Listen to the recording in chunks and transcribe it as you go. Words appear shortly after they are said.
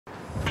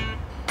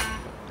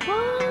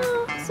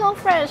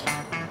so fresh.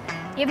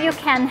 If you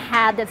can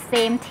have the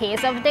same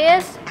taste of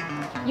this,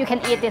 you can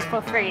eat this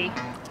for free.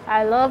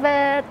 I love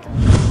it.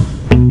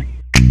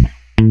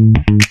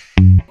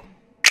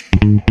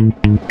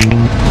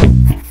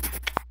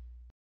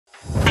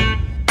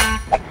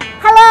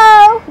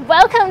 Hello!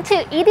 Welcome to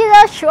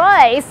EP.2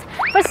 Choice.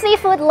 For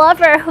seafood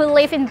lover who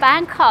live in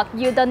Bangkok,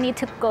 you don't need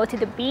to go to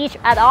the beach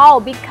at all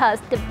because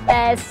the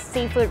best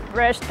seafood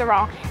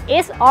restaurant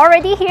is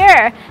already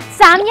here.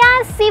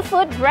 Samyan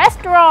Seafood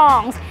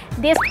Restaurants.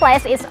 This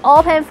place is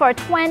open for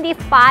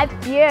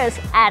 25 years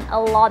and a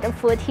lot of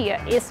food here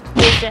is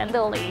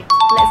legendary.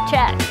 Let's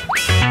check.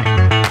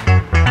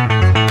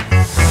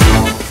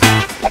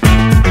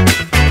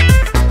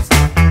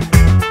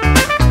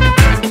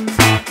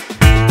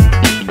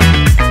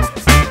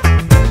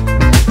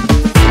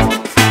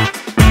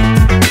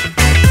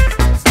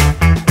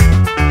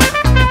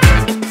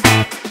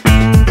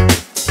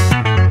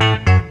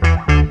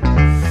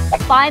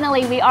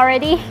 Finally, we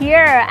already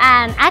here,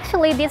 and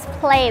actually this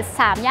place,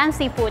 Samyan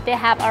Seafood, they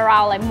have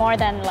around like more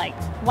than like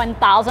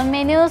 1,000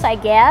 menus, I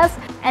guess.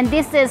 And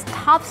this is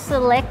top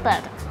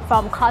selected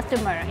from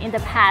customer in the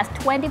past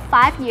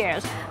 25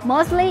 years.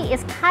 Mostly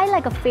it's kind of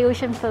like a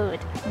fusion food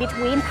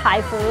between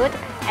Thai food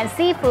and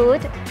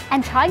seafood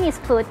and Chinese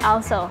food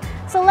also.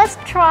 So let's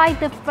try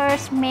the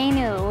first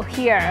menu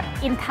here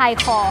in Thai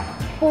called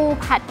Pu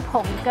Pat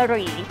Pong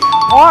Curry,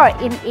 or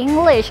in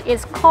English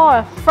it's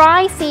called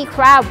fried sea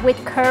crab with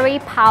curry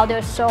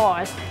powder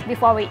sauce.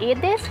 Before we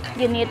eat this,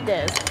 you need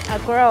this, a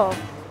grill.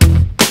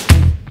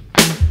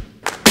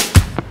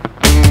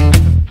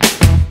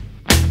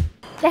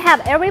 They have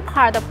every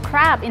part of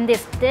crab in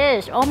this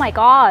dish. Oh my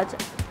god,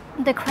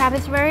 the crab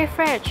is very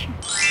fresh.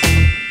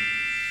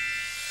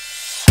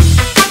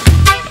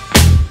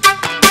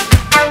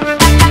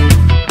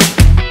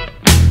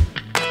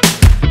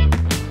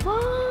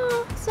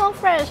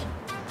 Fresh.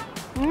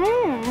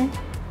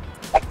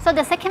 So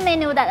the second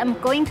menu that I'm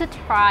going to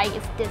try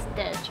is this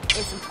dish.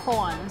 It's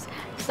prawns.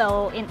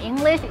 So in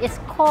English it's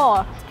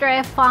called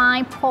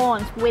stir-fried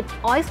prawns with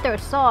oyster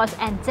sauce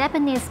and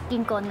Japanese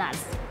ginkgo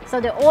nuts.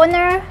 So the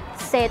owner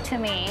said to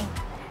me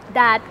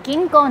that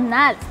ginkgo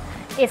nuts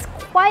is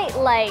quite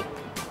like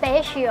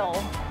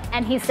special,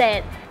 and he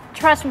said,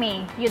 trust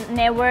me, you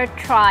never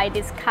tried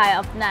this kind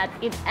of nut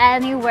in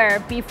anywhere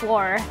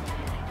before.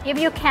 If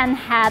you can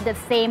have the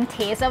same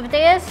taste of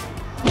this,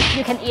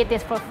 you can eat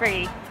this for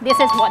free. This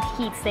is what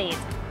he said.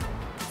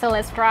 So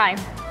let's try.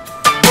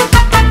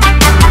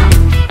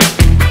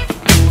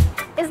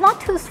 It's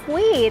not too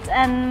sweet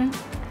and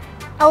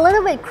a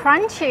little bit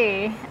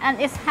crunchy,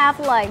 and it have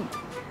like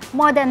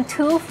more than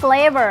 2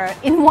 flavors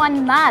in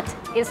one nut.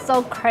 It's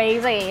so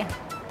crazy.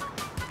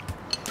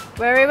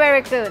 Very,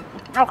 very good.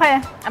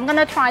 Okay, I'm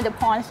gonna try the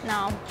prawns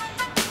now.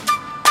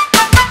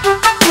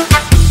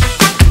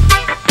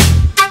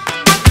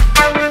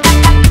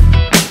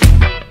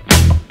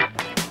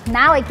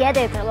 Now I get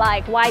it,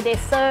 like why they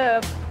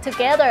serve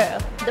together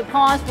the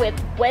prawns with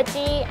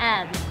veggie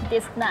and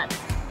this nut.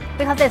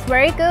 Because it's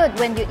very good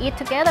when you eat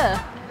together.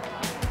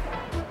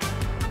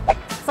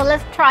 So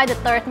let's try the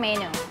third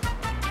menu.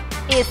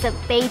 It's a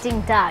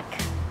Beijing duck.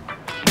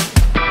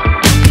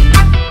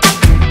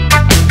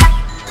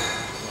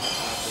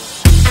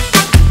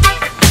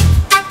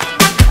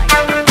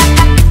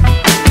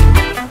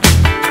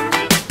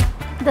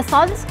 The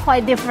sauce is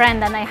quite different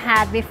than I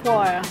had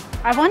before.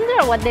 I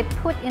wonder what they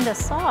put in the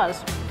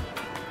sauce.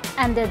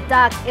 And the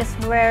duck is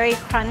very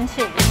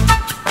crunchy.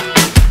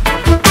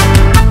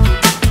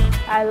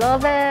 I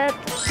love it.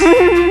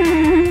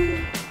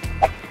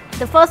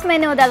 The first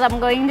menu that I'm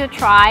going to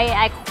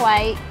try is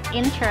quite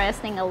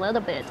interesting a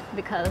little bit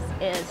because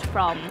it's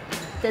from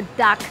the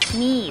duck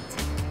meat.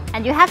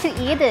 And you have to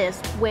eat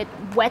this with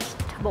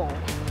vegetable.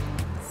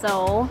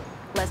 So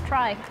let's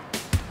try.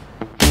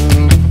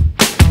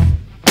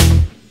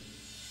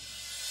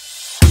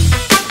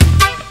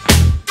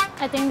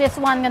 I think this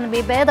one gonna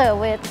be better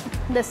with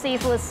the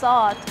seafood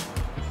sauce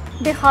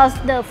because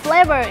the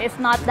flavor is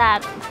not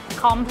that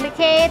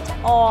complicated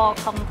or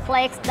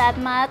complex that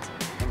much.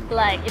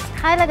 Like it's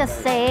kind of like a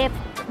safe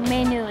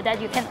menu that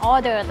you can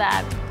order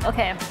that,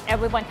 okay,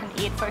 everyone can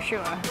eat for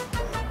sure.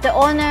 The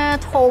owner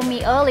told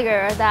me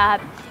earlier that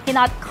he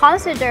not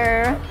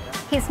consider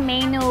his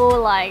menu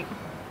like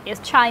it's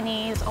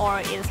Chinese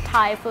or it's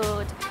Thai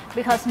food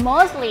because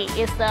mostly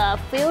it's the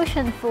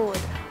fusion food.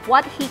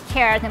 What he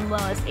cared the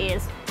most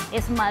is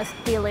it's much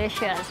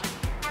delicious.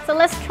 So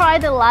let's try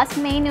the last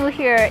menu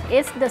here.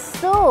 It's the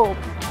soup.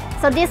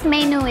 So this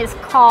menu is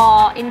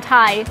called in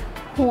Thai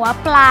หัว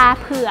ปลา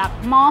เผือก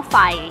หม้อไฟ.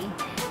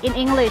 In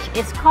English,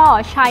 it's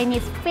called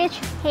Chinese fish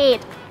head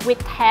with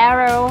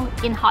taro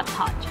in hot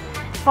pot.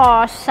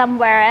 For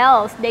somewhere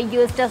else, they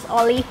use just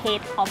only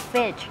head of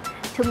fish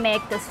to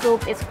make the soup.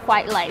 It's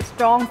quite like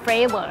strong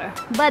flavor.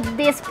 But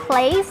this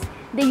place,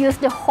 they use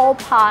the whole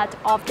part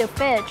of the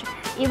fish.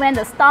 Even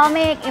the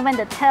stomach, even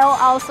the tail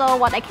also,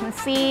 what I can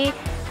see.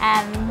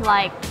 And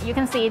like, you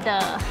can see the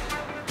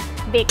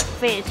big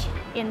fish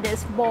in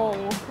this bowl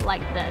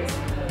like this.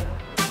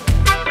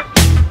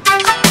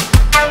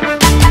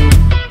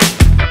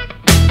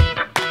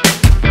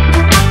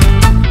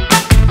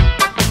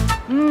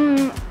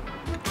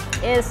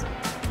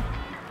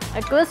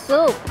 good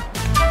soup.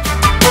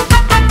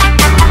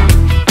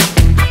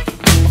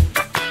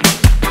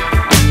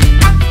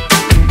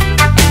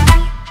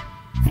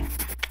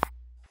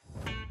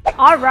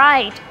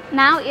 Alright,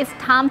 now it's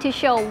time to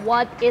show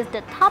what is the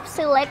top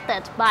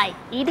selected by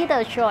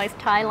Editor Choice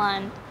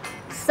Thailand.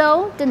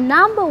 So the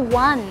number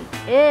one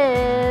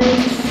is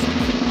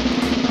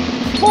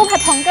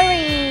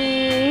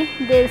Pongari.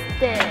 This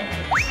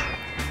dish.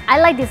 I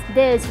like this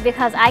dish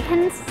because I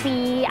can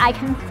see, I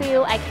can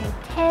feel, I can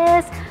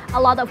taste a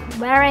lot of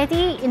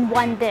variety in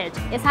one dish.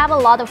 It has a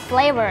lot of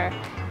flavor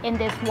in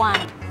this one.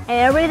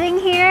 Everything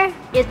here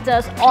is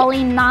just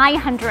only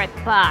 900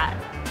 baht.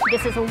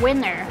 This is a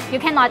winner. You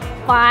cannot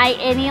find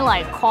any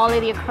like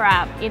quality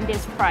crab in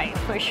this price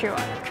for sure.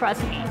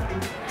 Trust me.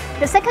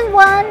 The second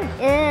one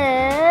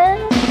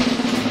is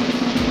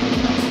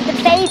the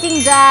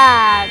Beijing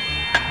duck.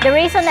 The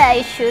reason that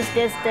I choose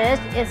this dish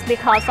is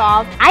because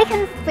of I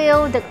can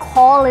feel the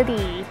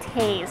quality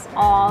taste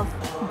of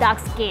duck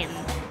skin.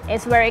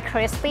 It's very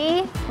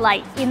crispy,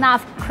 like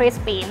enough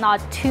crispy,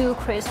 not too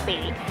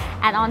crispy.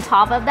 And on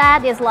top of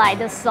that is like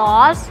the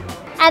sauce.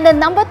 And the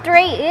number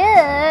three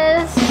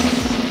is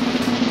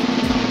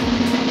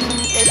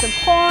it's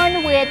a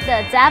corn with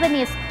the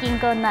Japanese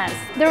ginkgo nuts.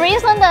 The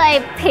reason that I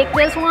picked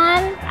this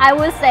one, I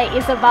would say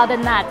is about the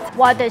nuts.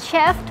 What the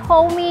chef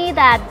told me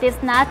that this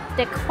nut,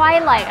 they're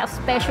quite like a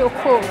special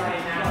cook.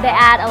 They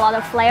add a lot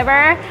of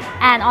flavor,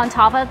 and on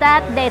top of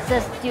that, they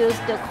just use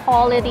the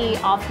quality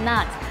of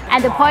nuts.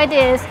 And the point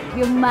is,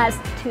 you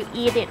must to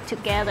eat it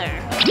together.